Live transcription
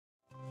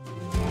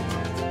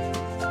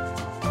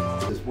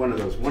one of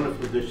those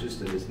wonderful dishes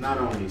that is not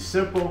only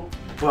simple,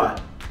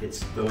 but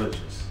it's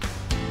delicious.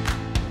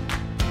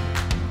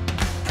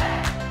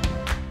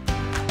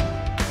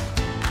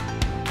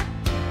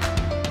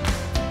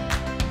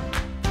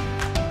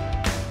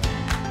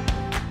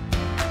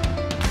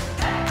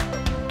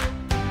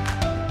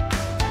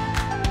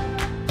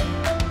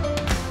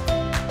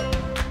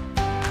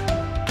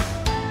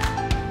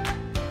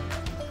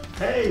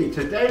 Hey,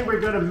 today we're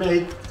going to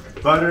make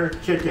butter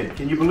chicken.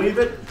 Can you believe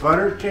it?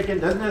 Butter chicken.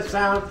 Doesn't that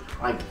sound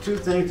like two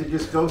things that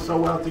just go so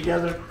well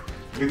together?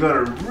 You're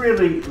going to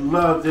really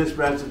love this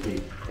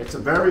recipe. It's a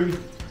very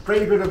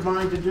favorite of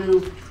mine to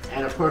do,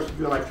 and of course if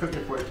you like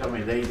cooking for it, tell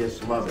me they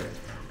just love it.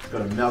 It's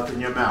going to melt in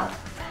your mouth.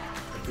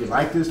 If you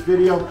like this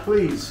video,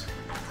 please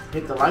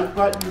hit the like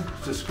button,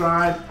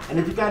 subscribe, and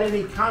if you got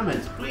any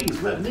comments,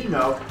 please let me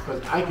know,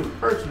 because I can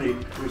personally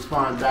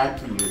respond back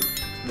to you.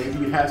 Maybe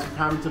you have some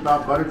comments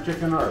about butter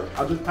chicken or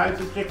other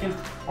types of chicken,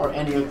 or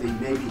any of the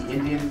maybe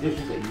Indian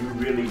dishes that you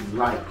really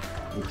like,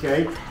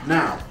 okay?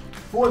 Now,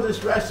 for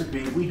this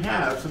recipe, we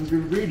have some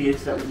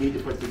ingredients that we need to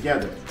put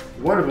together.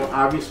 One of them,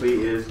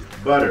 obviously, is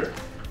butter.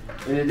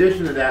 In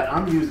addition to that,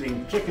 I'm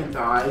using chicken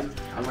thighs.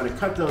 I'm going to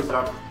cut those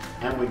up,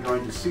 and we're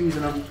going to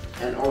season them,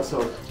 and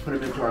also put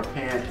them into our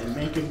pan and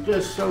make them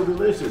just so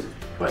delicious.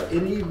 But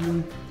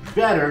even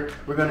better,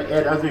 we're going to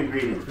add other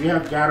ingredients. We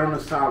have garam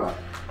masala.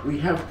 We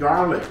have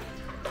garlic.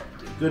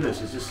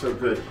 Goodness, it's just so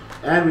good.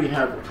 And we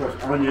have, of course,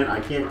 onion. I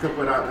can't cook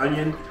without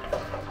onion.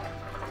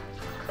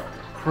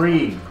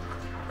 Cream.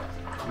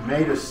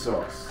 Tomato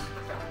sauce.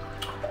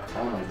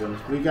 Oh my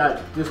goodness. We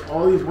got just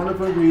all these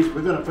wonderful ingredients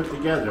we're going to put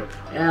together.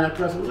 And of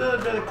course, a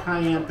little bit of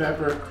cayenne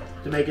pepper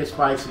to make it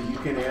spicy. You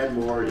can add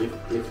more if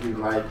you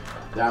like.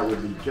 That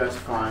would be just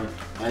fine.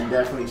 And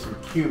definitely some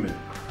cumin.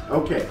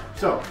 Okay,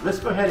 so let's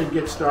go ahead and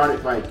get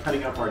started by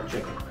cutting up our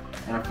chicken.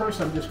 And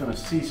first, I'm just going to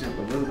season it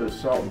with a little bit of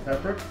salt and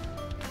pepper.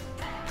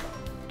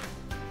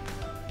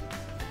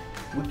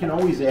 We can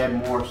always add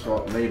more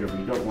salt later.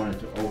 We don't want it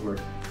to over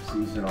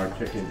season our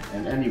chicken.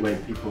 And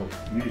anyway, people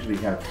usually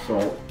have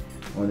salt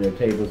on their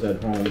tables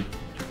at home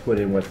to put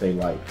in what they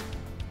like.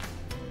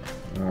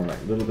 All right,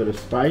 a little bit of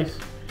spice.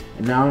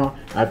 And now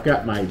I've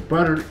got my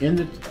butter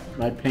in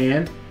my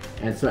pan.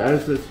 And so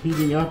as it's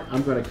heating up,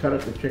 I'm going to cut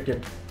up the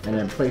chicken and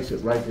then place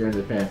it right there in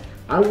the pan.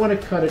 I want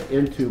to cut it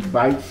into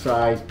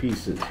bite-sized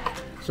pieces.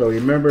 So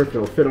remember, if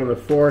it'll fit on a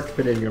fork,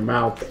 fit in your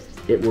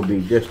mouth, it will be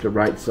just the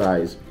right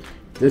size.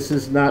 This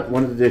is not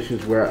one of the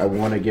dishes where I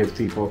want to give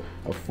people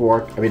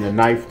a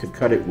knife to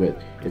cut it with.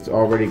 It's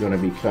already going to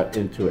be cut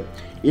into it.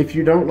 If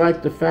you don't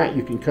like the fat,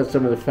 you can cut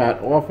some of the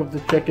fat off of the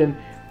chicken,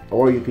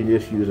 or you can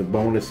just use a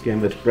boneless,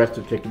 skinless breast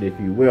of chicken if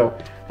you will.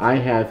 I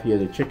have here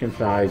the chicken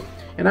thighs,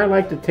 and I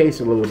like to taste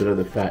a little bit of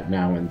the fat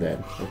now and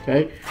then,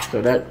 okay?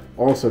 So that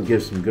also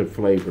gives some good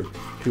flavor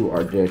to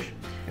our dish.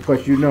 Of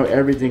course, you know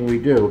everything we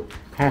do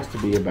has to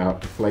be about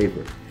the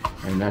flavor,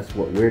 and that's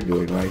what we're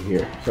doing right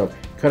here. So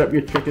cut up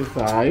your chicken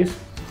thighs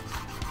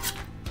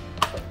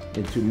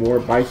into more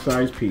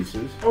bite-sized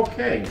pieces.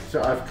 Okay,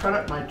 so I've cut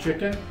up my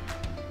chicken,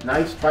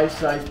 nice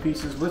bite-sized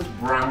pieces. Let's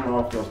brown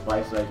off those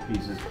bite-sized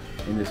pieces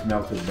in this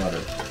melted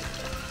butter.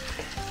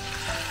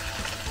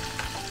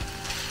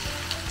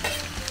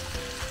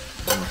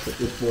 I'm going to put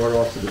this board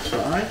off to the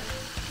side.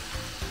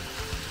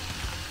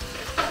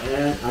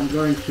 And I'm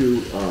going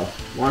to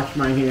wash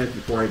my hands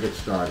before I get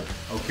started.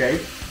 Okay,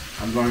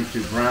 I'm going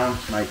to brown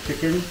my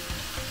chicken.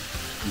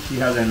 You see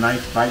how they're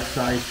nice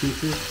bite-sized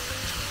pieces?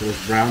 So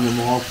let's brown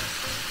them off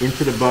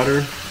into the butter.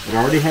 It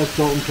already has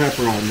salt and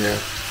pepper on there,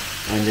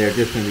 and they're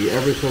just going to be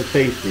ever so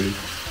tasty.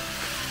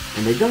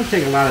 And they don't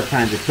take a lot of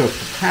time to cook,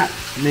 perhaps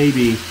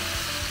maybe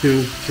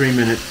 2-3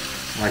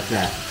 minutes like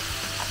that.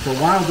 So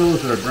while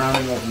those are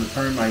browning off, I'm going to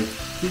turn my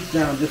heat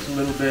down just a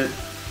little bit,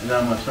 and then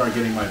I'm going to start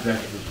getting my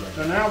vegetables ready.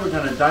 So now we're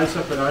going to dice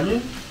up an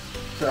onion.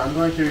 So I'm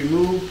going to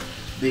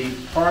remove the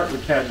part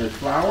which has the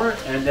flour,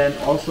 and then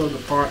also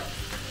the part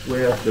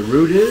where the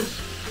root is.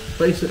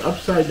 Place it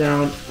upside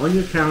down on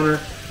your counter,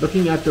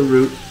 looking at the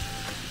root.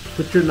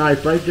 Put your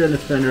knife right there in the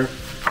center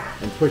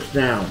and push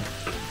down.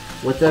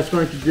 What that's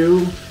going to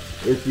do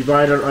is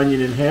divide our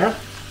onion in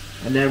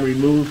half, and then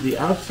remove the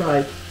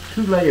outside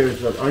 2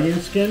 layers of onion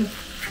skin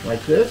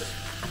like this.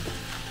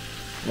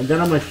 And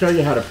then I'm going to show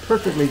you how to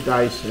perfectly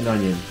dice an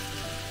onion.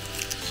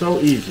 So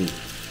easy.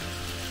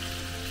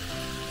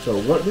 So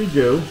what we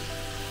do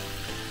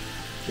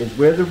is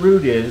where the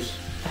root is,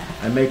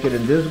 I make an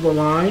invisible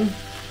line,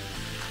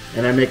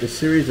 and I make a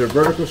series of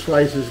vertical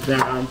slices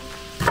down,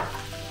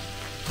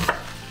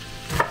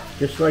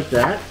 just like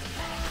that.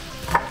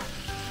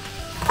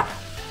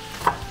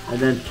 And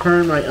then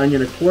turn my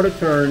onion a quarter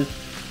turn,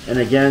 and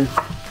again,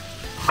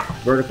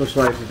 vertical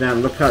slices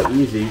down. Look how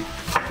easy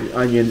the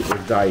onion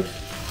is diced.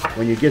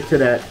 When you get to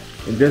that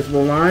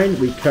invisible line,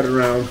 we cut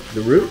around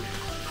the root,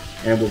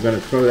 and we're going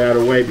to throw that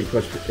away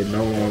because it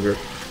no longer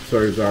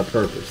serves our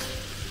purpose.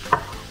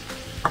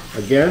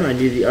 Again, I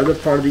need the other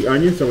part of the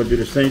onion, so we'll do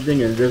the same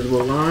thing,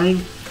 invisible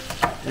line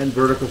and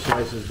vertical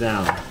slices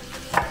down.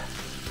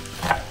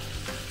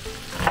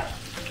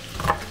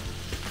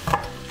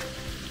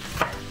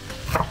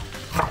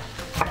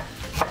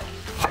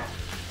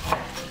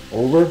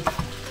 over,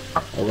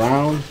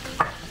 around,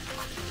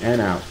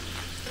 and out.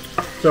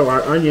 So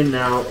our onion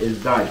now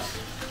is diced.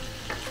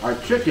 Our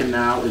chicken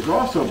now is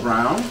also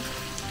brown.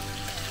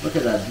 Look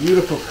at that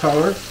beautiful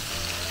color.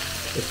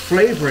 It's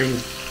flavoring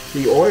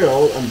the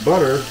oil and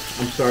butter,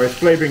 it's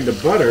flavoring the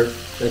butter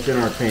that's in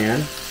our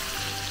pan.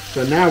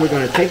 So now we're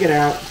going to take it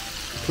out,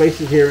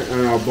 place it here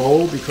in our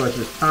bowl because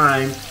it's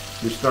time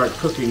to start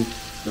cooking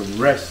the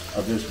rest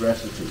of this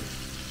recipe.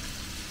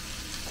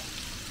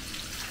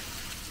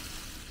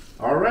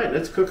 All right,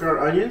 let's cook our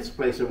onions.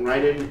 Place them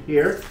right in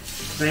here.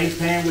 Same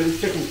pan where the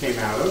chicken came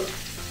out of,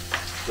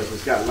 because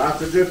it's got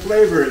lots of good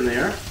flavor in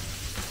there.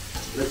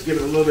 Let's give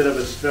it a little bit of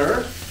a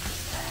stir.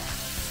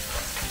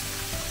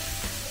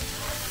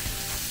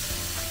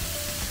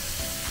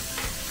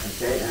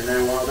 Okay, and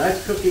then while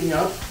that's cooking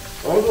up,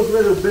 all those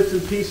little bits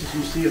and pieces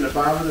you see in the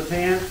bottom of the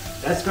pan,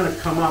 that's going to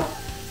come up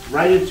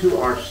right into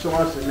our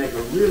sauce and make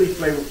a really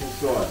flavorful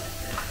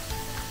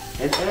sauce.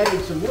 And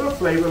adding some more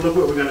flavor, look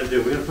what we're going to do.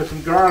 We're going to put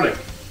some garlic.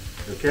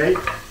 Okay,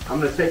 I'm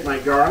going to take my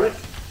garlic,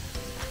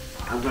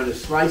 I'm going to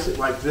slice it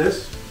like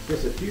this,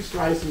 just a few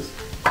slices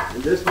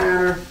in this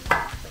manner,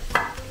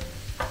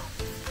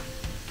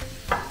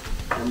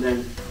 and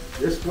then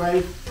this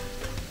way,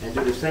 and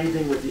do the same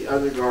thing with the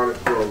other garlic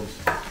cloves.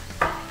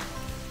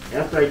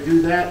 After I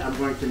do that, I'm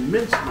going to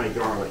mince my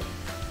garlic.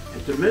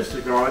 And to mince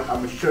the garlic, I'm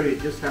going to show you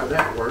just how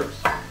that works.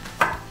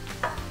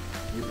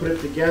 You put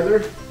it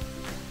together,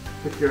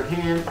 put your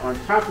hand on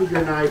top of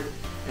your knife,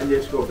 and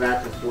just go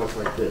back and forth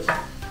like this.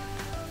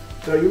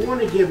 So you want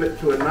to give it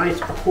to a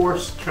nice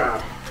coarse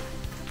chop.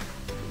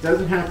 It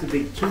doesn't have to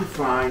be too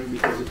fine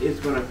because it is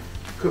going to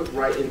cook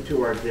right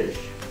into our dish,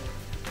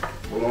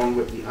 along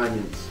with the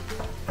onions.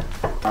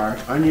 Our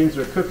onions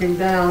are cooking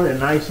down and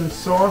nice and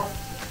soft.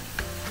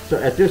 So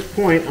at this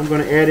point, I'm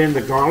going to add in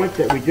the garlic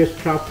that we just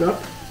chopped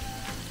up.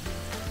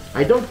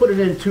 I don't put it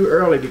in too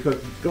early because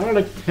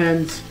garlic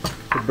tends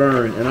to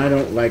burn, and I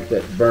don't like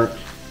that burnt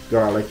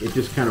garlic. It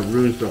just kind of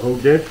ruins the whole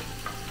dish,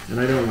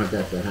 and I don't want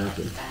that to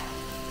happen.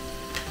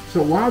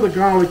 So while the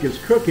garlic is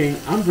cooking,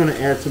 I'm going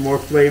to add some more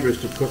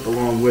flavors to cook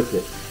along with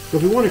it. So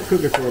we want to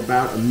cook it for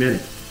about a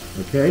minute,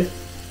 okay?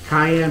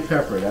 Cayenne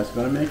pepper, that's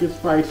going to make it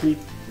spicy.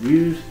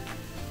 Use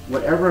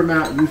whatever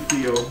amount you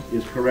feel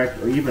is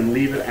correct, or even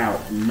leave it out,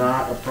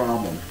 not a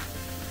problem,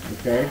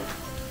 okay?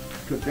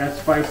 Put that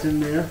spice in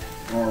there,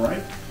 all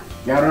right?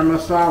 Garam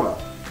masala.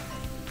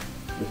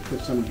 Let's put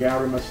some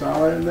garam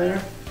masala in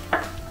there,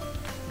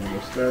 and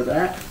we'll stir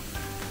that.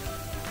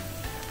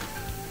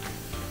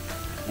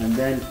 And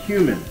then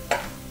cumin.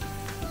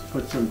 Let's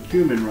put some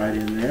cumin right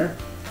in there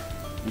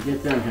and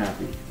get them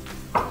happy.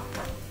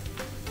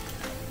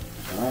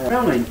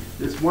 Smelling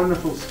this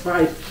wonderful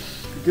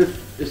spice, just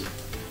is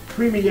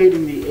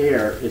permeating the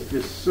air. It's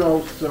just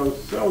so, so,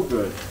 so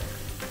good.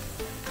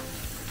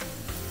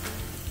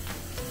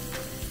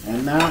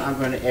 And now I'm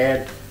going to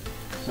add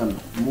some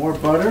more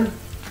butter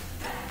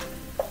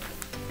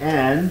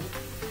and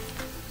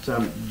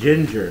some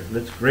ginger.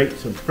 Let's grate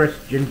some fresh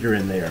ginger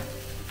in there.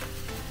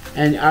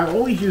 And I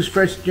always use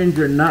fresh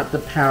ginger, not the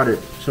powdered,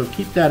 so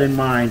keep that in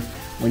mind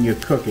when you're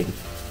cooking.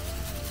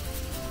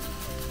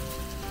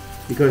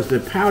 Because the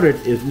powdered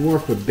is more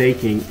for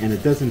baking and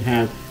it doesn't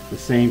have the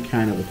same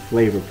kind of a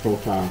flavor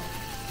profile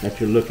that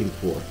you're looking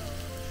for.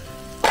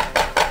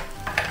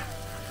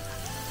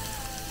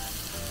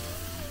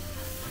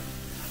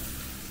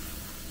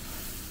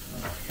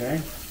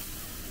 Okay,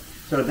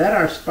 so that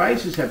our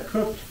spices have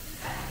cooked,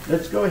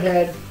 let's go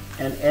ahead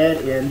and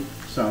add in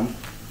some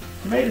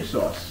tomato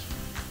sauce.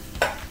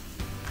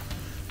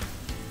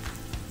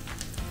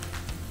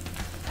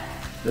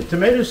 The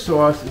tomato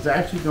sauce is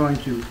actually going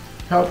to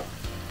help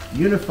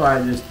unify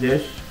this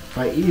dish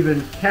by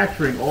even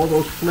capturing all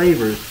those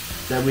flavors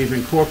that we've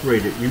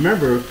incorporated.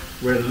 Remember,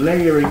 we're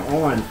layering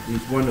on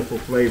these wonderful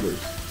flavors.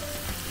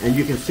 And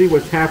you can see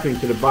what's happening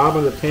to the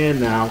bottom of the pan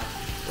now.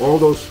 All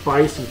those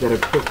spices that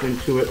have cooked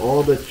into it,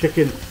 all the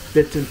chicken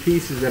bits and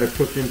pieces that have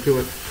cooked into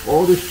it,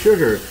 all the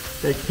sugar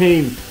that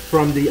came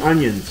from the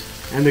onions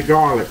and the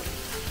garlic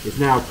is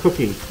now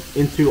cooking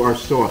into our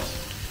sauce.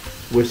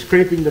 We're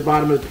scraping the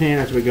bottom of the pan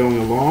as we're going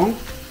along.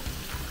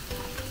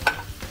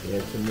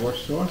 Add some more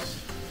sauce.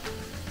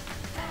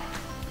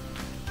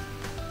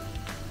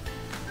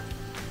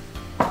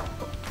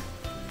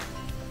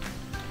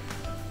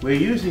 We're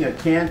using a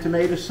canned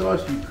tomato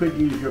sauce. You could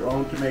use your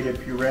own tomato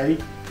puree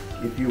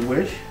if you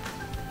wish.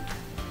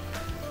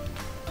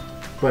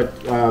 But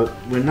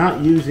we're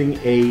not using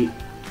a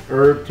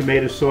herb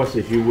tomato sauce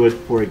as you would,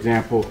 for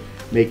example,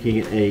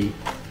 making a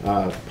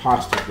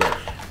pasta dish.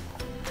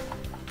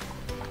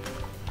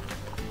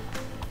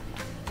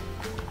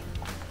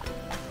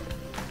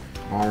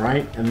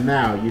 Alright, and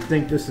now you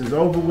think this is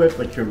over with,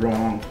 but you're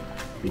wrong,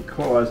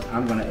 because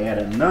I'm going to add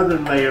another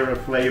layer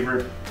of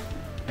flavor,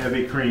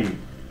 heavy cream.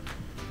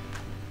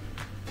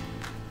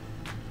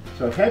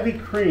 So heavy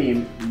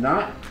cream,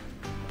 not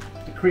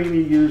the cream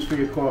you use for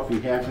your coffee,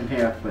 half and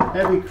half, but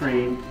heavy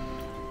cream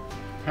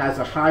has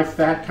a high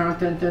fat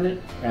content in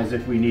it, as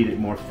if we needed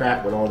more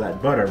fat with all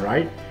that butter,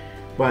 right?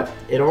 but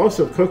it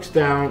also cooks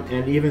down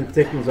and even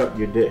thickens up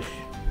your dish.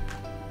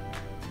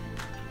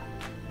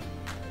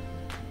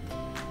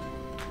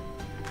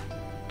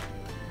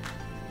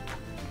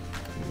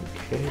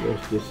 Okay,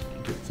 let's just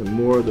get some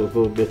more of those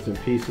little bits and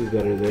pieces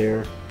that are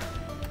there,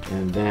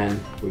 and then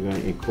we're going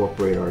to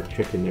incorporate our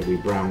chicken that we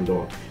browned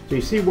off. So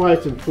you see why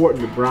it's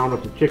important to brown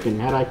up the chicken.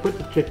 Had I put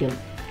the chicken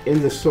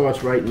in the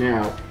sauce right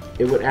now,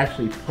 it would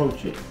actually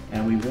poach it,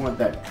 and we want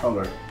that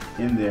color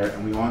in there,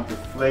 and we want the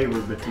flavor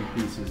of the two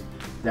pieces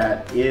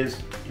that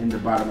is in the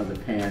bottom of the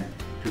pan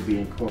to be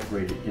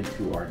incorporated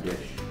into our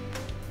dish.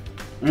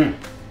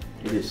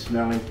 It is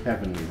smelling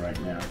heavenly right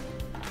now.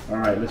 All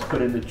right, let's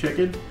put in the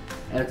chicken.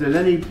 And if there's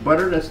any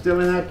butter that's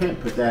still in that pan,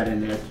 put that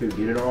in there too.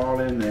 Get it all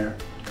in there.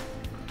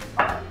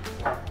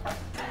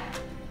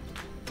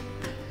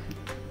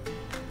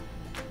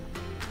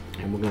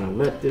 And we're gonna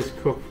let this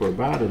cook for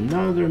about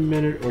another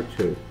minute or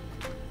two.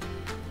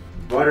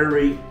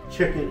 Buttery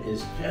chicken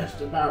is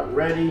just about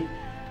ready.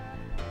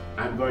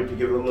 I'm going to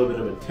give it a little bit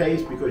of a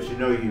taste because you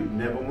know you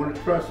never want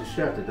to trust a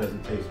chef that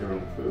doesn't taste their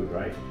own food,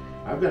 right?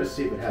 I've got to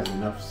see if it has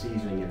enough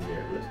seasoning in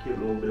there. Let's give it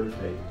a little bit of a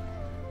taste.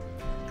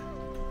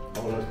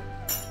 Oh,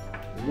 that's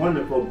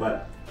wonderful,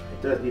 but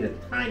it does need a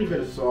tiny bit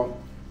of salt.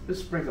 Let's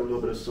sprinkle a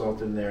little bit of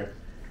salt in there.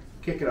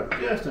 Kick it up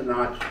just a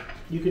notch.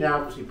 You can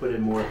obviously put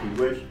in more if you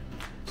wish.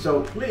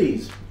 So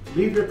please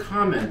leave your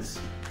comments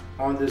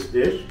on this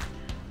dish.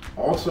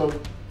 Also,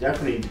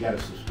 definitely you got to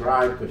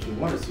subscribe because you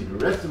want to see the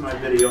rest of my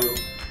videos.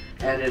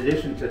 And in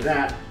addition to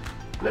that,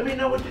 let me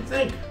know what you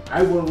think.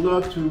 I would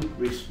love to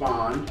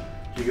respond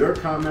to your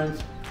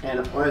comments. And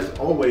as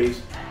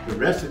always, the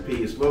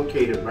recipe is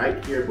located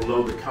right here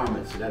below the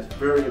comments. So that's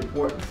very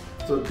important.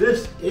 So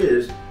this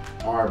is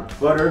our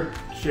butter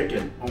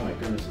chicken. Oh my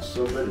goodness, it's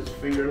so good. It's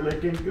finger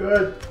licking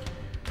good.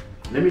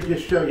 Let me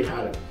just show you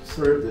how to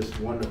serve this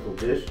wonderful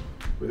dish.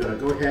 We're going to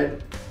go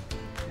ahead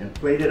and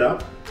plate it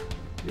up.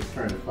 Just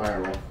turn the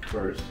fire off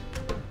first.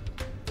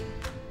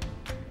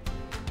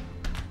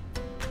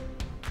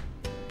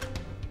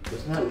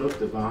 Doesn't that look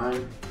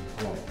divine?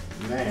 Oh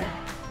man,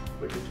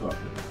 what are you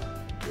talking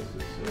about? This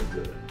is so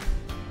good.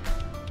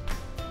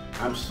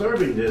 I'm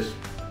serving this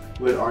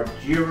with our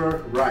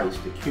Jira rice,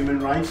 the cumin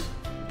rice,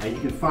 and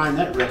you can find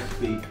that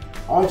recipe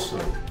also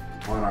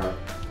on our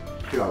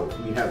show.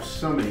 We have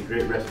so many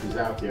great recipes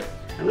out there.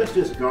 And let's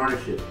just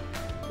garnish it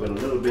with a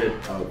little bit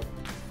of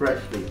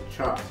freshly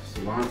chopped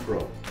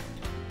cilantro.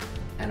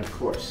 And of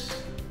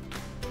course,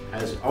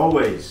 as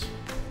always,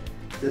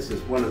 this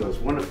is one of those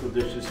wonderful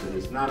dishes that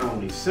is not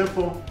only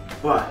simple,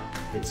 but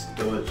it's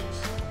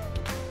delicious.